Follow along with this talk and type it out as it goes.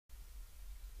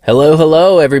Hello,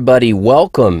 hello, everybody.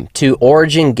 Welcome to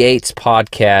Origin Gates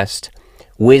Podcast,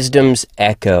 Wisdom's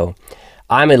Echo.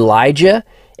 I'm Elijah,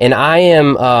 and I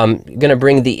am going to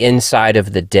bring the insight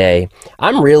of the day.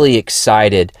 I'm really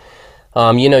excited.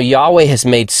 Yahweh has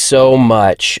made so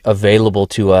much available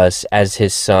to us as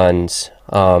His sons,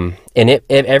 and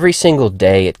every single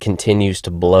day it continues to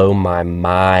blow my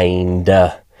mind.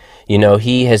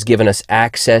 He has given us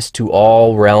access to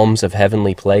all realms of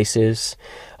heavenly places.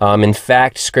 In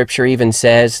fact, Scripture even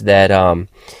says that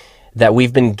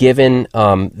we've been given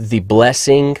the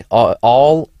blessing,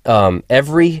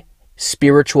 every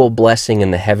spiritual blessing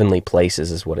in the heavenly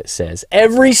places is what it says.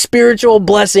 Every spiritual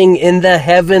blessing in the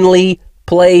heavenly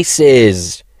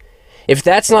places. If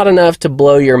that's not enough to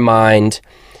blow your mind,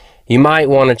 you might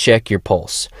want to check your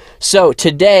pulse. So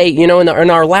today, in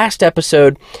our last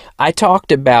episode, I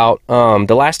talked about,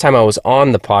 the last time I was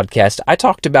on the podcast, I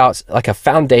talked about like a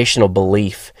foundational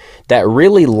belief that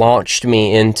really launched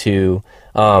me into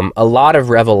a lot of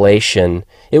revelation.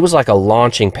 It was like a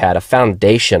launching pad, a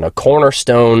foundation, a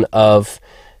cornerstone of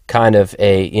kind of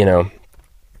a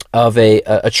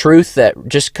truth that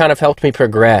just kind of helped me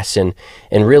progress and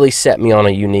really set me on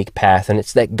a unique path. And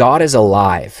it's that God is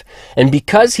alive. And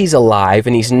because He's alive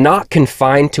and He's not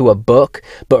confined to a book,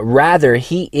 but rather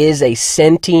He is a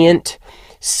sentient,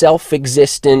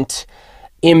 self-existent,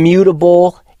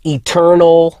 immutable,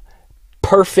 eternal,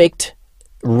 perfect,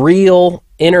 real,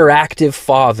 interactive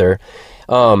Father,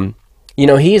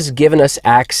 He has given us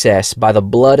access by the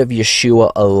blood of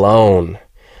Yeshua alone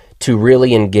to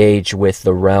really engage with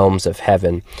the realms of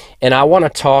heaven. And I want to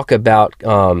talk about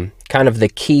kind of the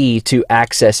key to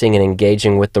accessing and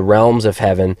engaging with the realms of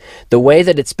heaven, the way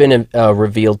that it's been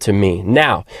revealed to me.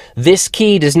 Now, this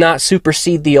key does not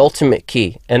supersede the ultimate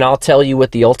key, and I'll tell you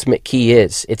what the ultimate key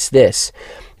is. It's this,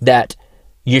 that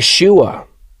Yeshua,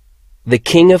 the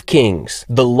King of Kings,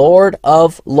 the Lord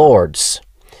of Lords,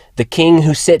 the King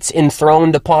who sits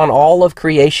enthroned upon all of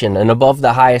creation and above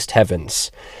the highest heavens,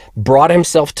 brought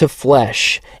Himself to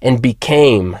flesh and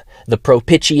became the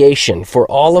propitiation for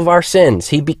all of our sins.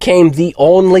 He became the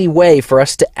only way for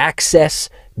us to access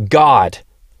God,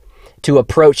 to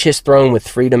approach His throne with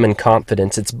freedom and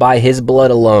confidence. It's by His blood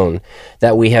alone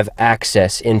that we have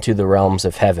access into the realms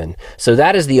of heaven. So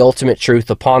that is the ultimate truth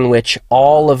upon which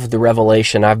all of the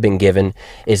revelation I've been given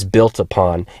is built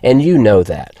upon, and you know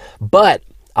that. But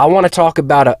I want to talk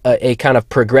about a kind of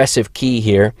progressive key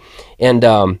here,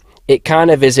 and it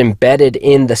kind of is embedded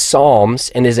in the Psalms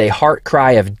and is a heart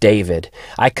cry of David.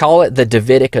 I call it the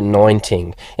Davidic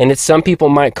anointing, and some people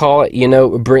might call it,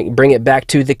 bring it back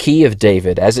to the key of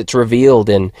David as it's revealed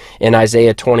in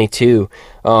Isaiah 22.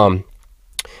 But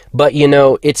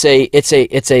it's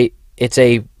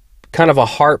a kind of a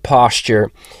heart posture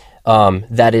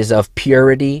that is of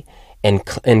purity and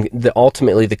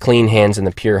ultimately the clean hands and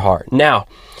the pure heart. Now,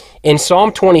 in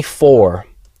Psalm 24,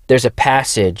 there's a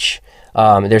passage.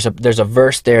 There's a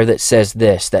verse there that says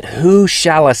this, that who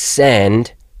shall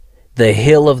ascend the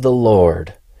hill of the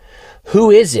Lord?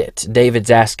 Who is it? David's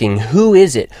asking, who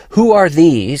is it? Who are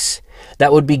these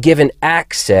that would be given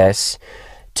access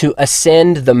to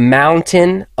ascend the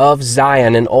mountain of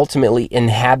Zion and ultimately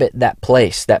inhabit that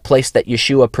place that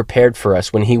Yeshua prepared for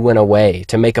us when He went away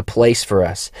to make a place for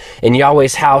us in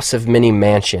Yahweh's house of many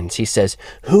mansions? He says,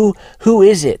 who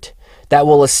is it that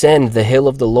will ascend the hill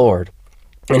of the Lord?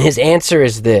 And His answer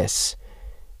is this: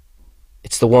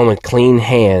 it's the one with clean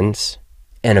hands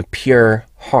and a pure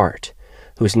heart,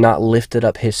 who has not lifted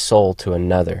up his soul to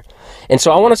another. And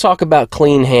so I want to talk about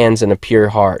clean hands and a pure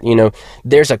heart.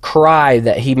 There's a cry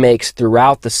that he makes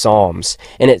throughout the Psalms,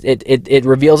 and it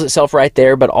reveals itself right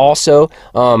there, but also,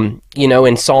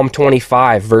 in Psalm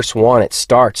 25, verse 1, it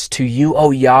starts, "To you,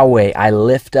 O Yahweh, I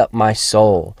lift up my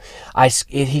soul."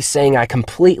 He's saying, I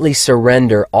completely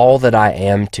surrender all that I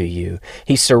am to you.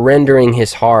 He's surrendering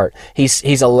his heart.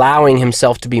 He's allowing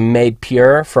himself to be made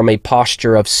pure from a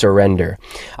posture of surrender.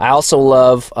 I also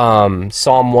love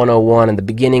Psalm 101 and the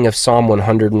beginning of Psalm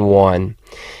 101.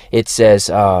 It says,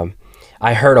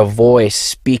 I heard a voice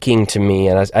speaking to me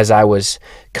as I was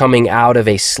coming out of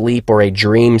a sleep or a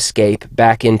dreamscape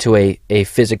back into a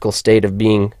physical state of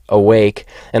being awake.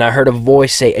 And I heard a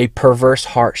voice say, "A perverse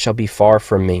heart shall be far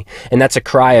from me." And that's a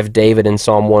cry of David in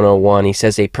Psalm 101. He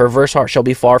says, "A perverse heart shall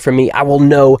be far from me. I will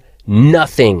know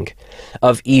nothing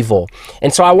of evil."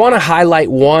 And so I want to highlight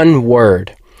one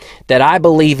word that I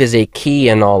believe is a key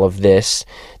in all of this,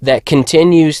 that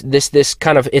continues this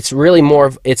kind of, it's really more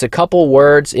of, it's a couple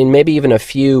words and maybe even a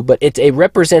few, but it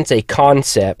represents a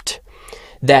concept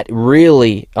that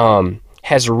really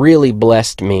has really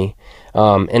blessed me,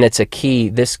 and it's a key.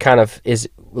 This kind of is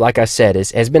like I said,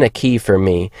 has been a key for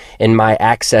me in my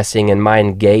accessing and my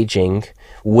engaging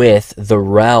with the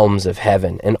realms of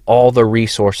heaven and all the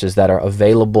resources that are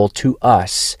available to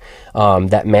us,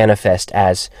 that manifest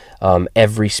as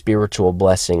every spiritual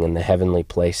blessing in the heavenly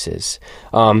places.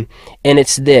 And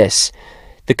it's this.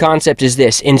 The concept is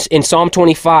this. In Psalm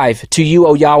 25, to you,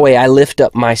 O Yahweh, I lift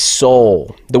up my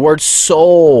soul. The word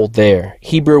soul there,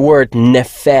 Hebrew word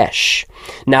nephesh.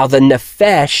 Now, the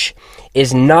nephesh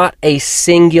is not a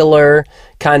singular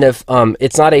kind of,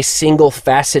 it's not a single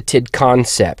faceted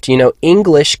concept. You know,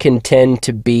 English can tend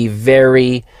to be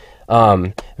very,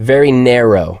 very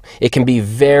narrow. It can be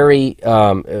very,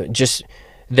 just...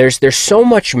 There's so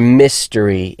much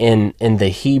mystery in the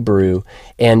Hebrew,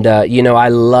 and you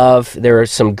know, there are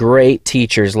some great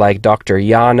teachers like Dr.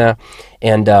 Yana,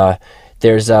 and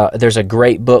there's a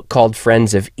great book called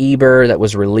Friends of Eber that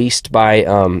was released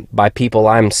by people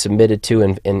I'm submitted to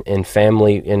in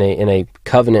family in a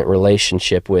covenant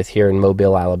relationship with here in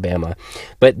Mobile, Alabama.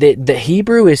 But the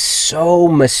Hebrew is so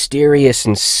mysterious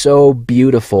and so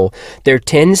beautiful. There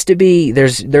tends to be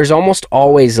there's almost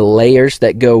always layers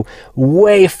that go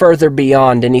way further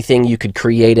beyond anything you could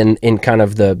create in kind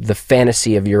of the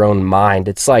fantasy of your own mind.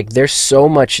 It's like there's so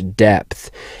much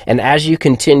depth, and as you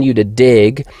continue to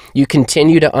dig, you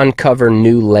continue to uncover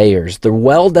new layers. The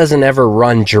well doesn't ever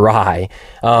run dry.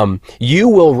 You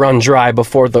will run dry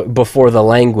before the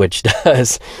language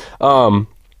does.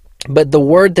 But the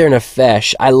word there,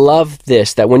 nephesh, I love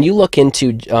this, that when you look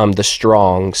into the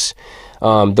Strongs,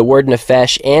 the word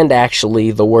nephesh and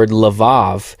actually the word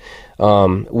lavav,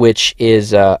 which is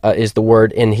the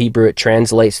word in Hebrew, it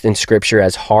translates in Scripture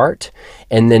as heart,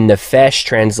 and then nephesh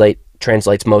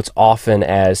translates most often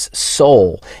as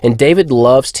soul. And David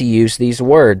loves to use these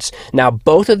words. Now,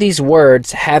 both of these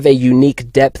words have a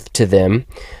unique depth to them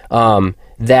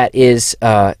that is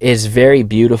very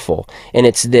beautiful. And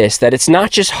it's this, that it's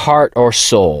not just heart or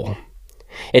soul.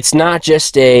 It's not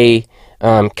just a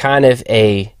kind of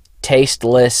a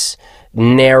tasteless,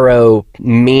 narrow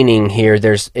meaning here.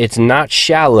 It's not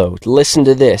shallow. Listen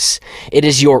to this. It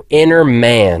is your inner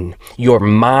man, your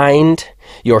mind,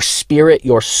 your spirit,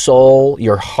 your soul,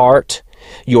 your heart,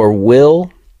 your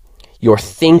will, your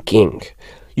thinking,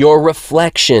 your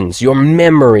reflections, your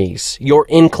memories, your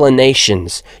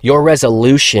inclinations, your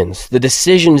resolutions, the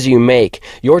decisions you make,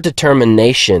 your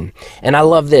determination. And I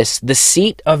love this, the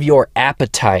seat of your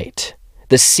appetite,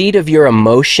 the seat of your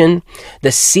emotion,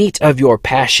 the seat of your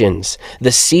passions,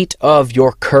 the seat of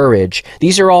your courage.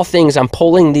 These are all things, I'm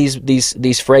pulling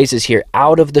these phrases here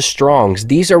out of the Strongs.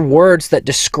 These are words that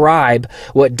describe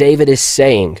what David is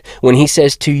saying. When he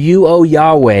says, to you, O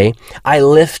Yahweh, I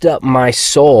lift up my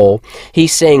soul,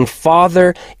 he's saying,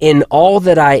 Father, in all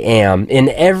that I am, in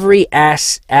every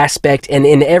aspect and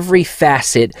in every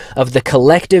facet of the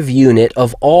collective unit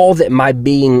of all that my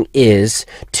being is,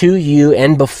 to you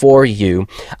and before you,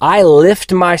 I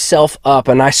lift myself up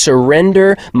and I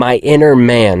surrender my inner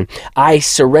man. I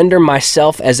surrender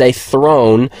myself as a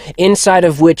throne inside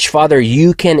of which, Father,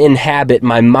 you can inhabit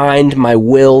my mind, my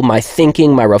will, my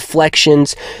thinking, my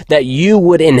reflections, that you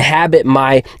would inhabit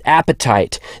my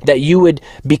appetite, that you would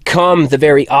become the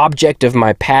very object of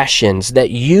my passions, that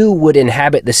you would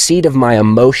inhabit the seat of my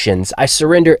emotions. I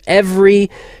surrender every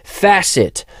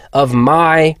facet of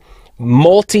my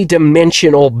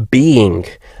multidimensional being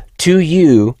to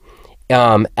you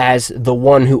as the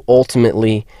one who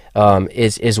ultimately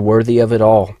is worthy of it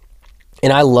all.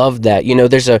 And I love that. You know,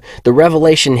 there's the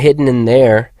revelation hidden in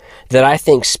there that I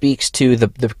think speaks to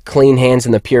the clean hands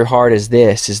and the pure heart is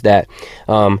that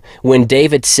when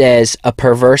David says, a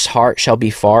perverse heart shall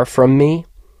be far from me,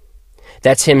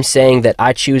 that's him saying that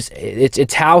I choose.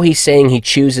 It's how he's saying he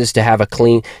chooses to have a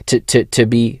clean, to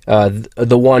be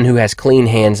the one who has clean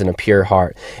hands and a pure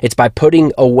heart. It's by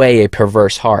putting away a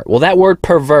perverse heart. Well, that word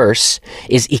perverse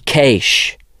is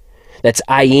ikesh. That's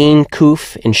ayin,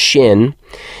 kuf, and shin.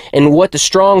 And what the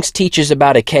Strong's teaches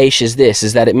about ikesh is this,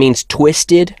 is that it means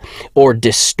twisted or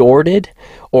distorted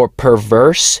or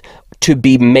perverse, to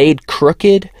be made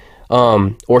crooked,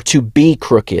 or to be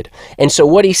crooked. And so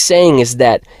what he's saying is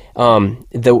that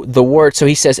the word, so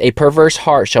he says, a perverse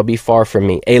heart shall be far from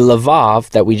me. A lavav,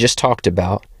 that we just talked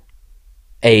about,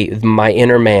 my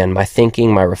inner man, my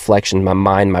thinking, my reflection, my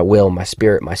mind, my will, my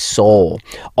spirit, my soul,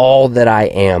 all that I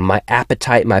am, my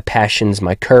appetite, my passions,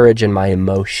 my courage, and my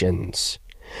emotions.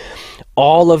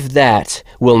 All of that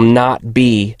will not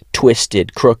be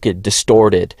twisted, crooked,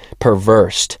 distorted,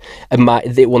 perversed.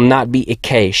 It will not be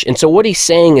ikesh. And so what he's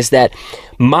saying is that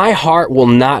My heart will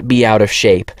not be out of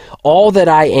shape. All that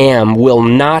I am will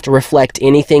not reflect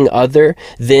anything other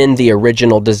than the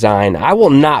original design. I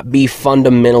will not be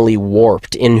fundamentally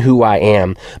warped in who I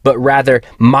am, but rather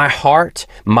my heart,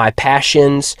 my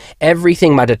passions,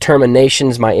 everything, my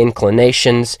determinations, my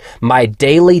inclinations, my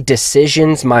daily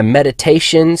decisions, my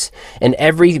meditations, and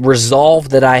every resolve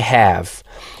that I have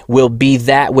will be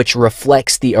that which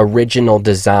reflects the original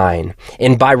design.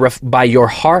 And by your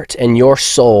heart and your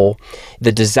soul,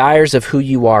 the desires of who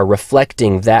you are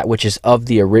reflecting that which is of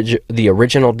the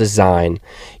original design,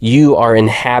 you are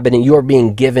inhabiting, you are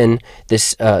being given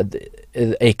this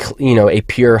a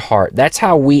pure heart. That's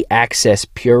how we access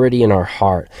purity in our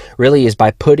heart, really, is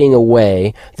by putting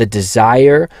away the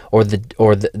desire or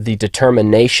the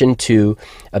determination to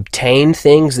obtain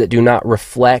things that do not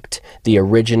reflect the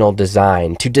original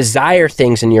design, to desire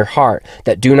things in your heart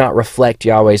that do not reflect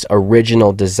Yahweh's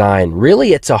original design.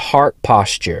 Really, it's a heart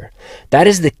posture. That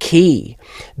is the key.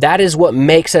 That is what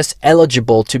makes us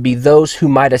eligible to be those who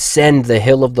might ascend the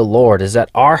hill of the Lord, is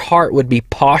that our heart would be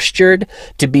postured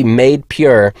to be made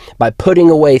pure by putting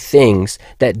away things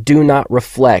that do not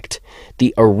reflect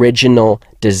the original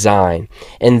design.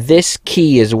 And this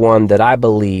key is one that I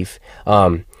believe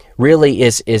really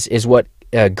is what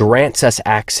grants us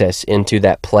access into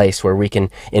that place where we can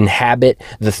inhabit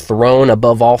the throne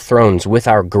above all thrones with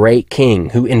our great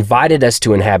King, who invited us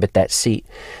to inhabit that seat,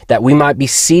 that we might be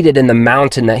seated in the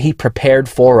mountain that he prepared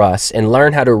for us and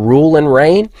learn how to rule and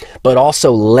reign, but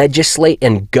also legislate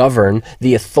and govern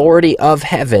the authority of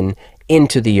heaven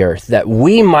into the earth, that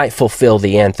we might fulfill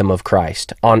the anthem of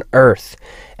Christ on earth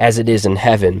as it is in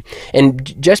heaven.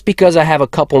 And just because I have a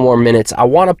couple more minutes, I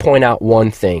want to point out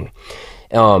one thing.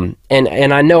 And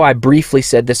I know I briefly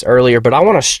said this earlier, but I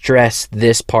want to stress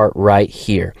this part right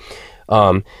here.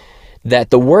 That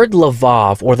the word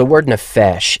lavav, or the word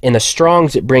nefesh, in the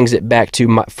Strong's, it brings it back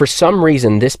to, for some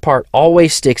reason, this part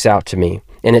always sticks out to me.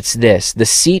 And it's this: the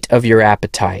seat of your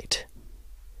appetite.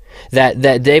 That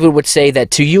David would say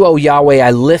that to you, O Yahweh,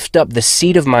 I lift up the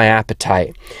seat of my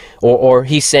appetite. Or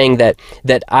he's saying that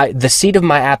the seat of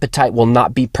my appetite will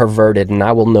not be perverted, and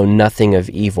I will know nothing of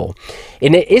evil.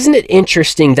 And isn't it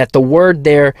interesting that the word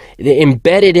there,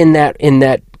 embedded in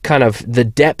that kind of the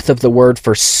depth of the word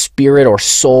for spirit or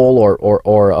soul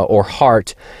or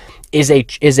heart, is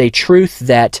a truth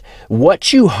that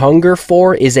what you hunger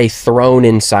for is a throne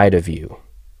inside of you.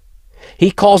 He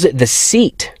calls it the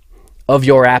seat of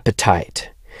your appetite.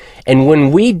 And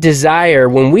when we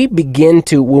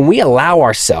allow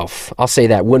ourselves, I'll say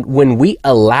that, when we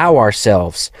allow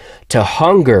ourselves to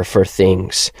hunger for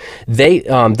things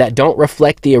that don't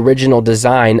reflect the original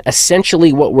design,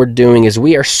 essentially what we're doing is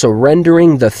we are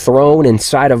surrendering the throne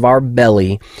inside of our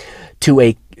belly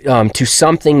to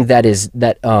something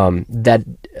that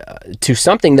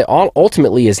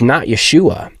ultimately is not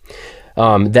Yeshua.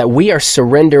 That we are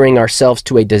surrendering ourselves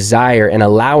to a desire and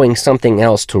allowing something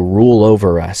else to rule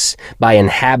over us by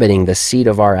inhabiting the seat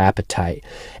of our appetite.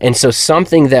 And so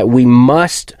something that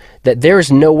there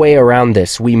is no way around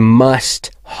this. We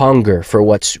must hunger for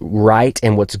what's right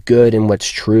and what's good and what's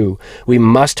true. We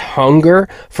must hunger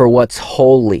for what's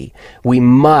holy. We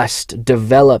must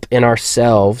develop in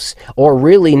ourselves, or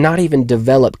really not even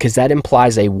develop, because that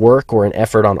implies a work or an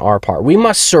effort on our part. We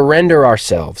must surrender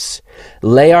ourselves,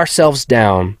 lay ourselves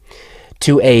down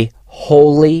to a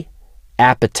holy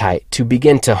appetite, to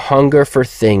begin to hunger for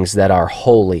things that are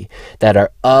holy, that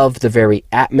are of the very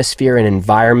atmosphere and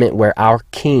environment where our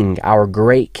King, our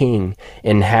great King,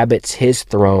 inhabits his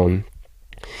throne,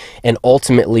 and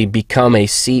ultimately become the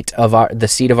seat of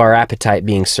our appetite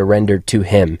being surrendered to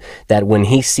him, that when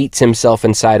he seats himself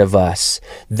inside of us,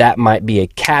 that might be a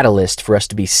catalyst for us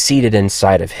to be seated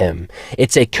inside of him.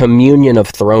 It's a communion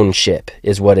of throneship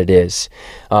is what it is.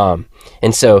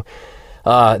 And so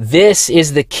this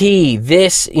is the key.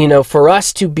 This, for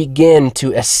us to begin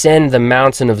to ascend the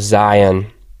mountain of Zion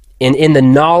in the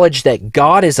knowledge that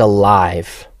God is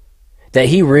alive, that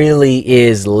he really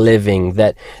is living,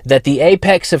 that the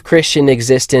apex of Christian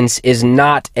existence is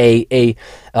not a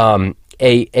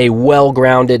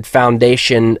well-grounded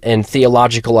foundation and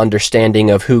theological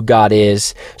understanding of who God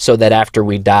is, so that after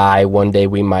we die, one day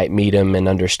we might meet him and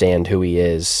understand who he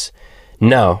is.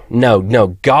 No.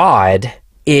 God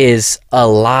is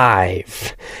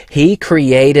alive. He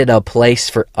created a place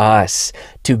for us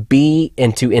to be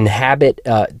and to inhabit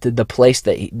the place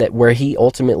where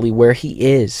he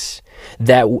is.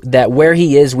 That where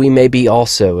he is, we may be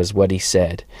also, is what he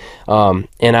said. And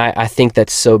I think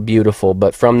that's so beautiful.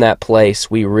 But from that place,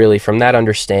 from that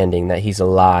understanding that he's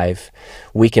alive,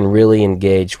 we can really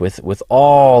engage with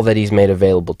all that he's made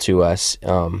available to us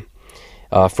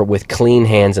for with clean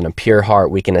hands and a pure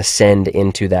heart, we can ascend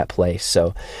into that place.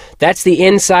 So that's the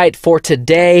insight for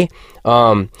today.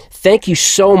 Thank you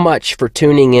so much for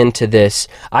tuning into this.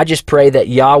 I just pray that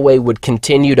Yahweh would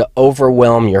continue to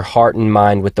overwhelm your heart and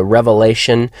mind with the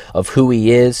revelation of who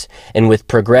He is, and with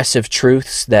progressive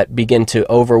truths that begin to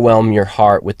overwhelm your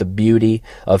heart with the beauty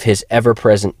of His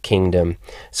ever-present kingdom.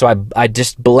 So I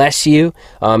just bless you,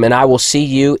 and I will see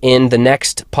you in the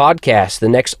next podcast, the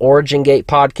next Origin Gate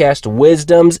podcast,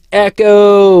 Wisdom's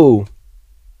Echo.